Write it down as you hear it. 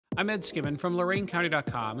I'm Ed Skimmon from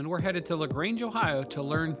LoraineCounty.com, and we're headed to LaGrange, Ohio to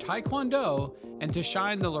learn Taekwondo and to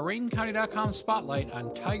shine the LoraineCounty.com spotlight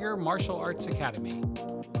on Tiger Martial Arts Academy.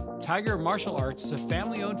 Tiger Martial Arts is a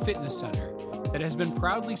family-owned fitness center that has been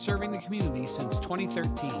proudly serving the community since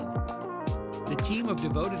 2013. The team of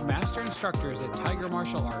devoted master instructors at Tiger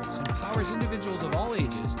Martial Arts empowers individuals of all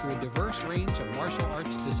ages through a diverse range of martial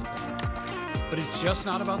arts disciplines. But it's just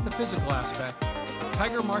not about the physical aspect.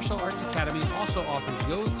 Tiger Martial Arts Academy also offers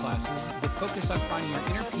yoga classes that focus on finding your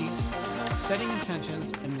inner peace, setting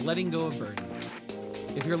intentions, and letting go of burdens.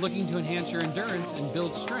 If you're looking to enhance your endurance and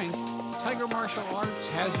build strength, Tiger Martial Arts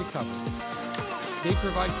has you covered. They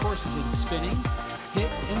provide courses in spinning, HIIT,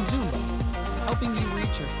 and Zumba, helping you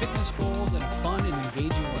reach your fitness goals in a fun and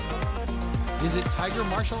engaging way. Visit Tiger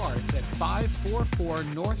Martial Arts at 544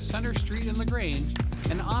 North Center Street in LaGrange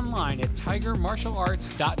and online at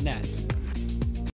tigermartialarts.net.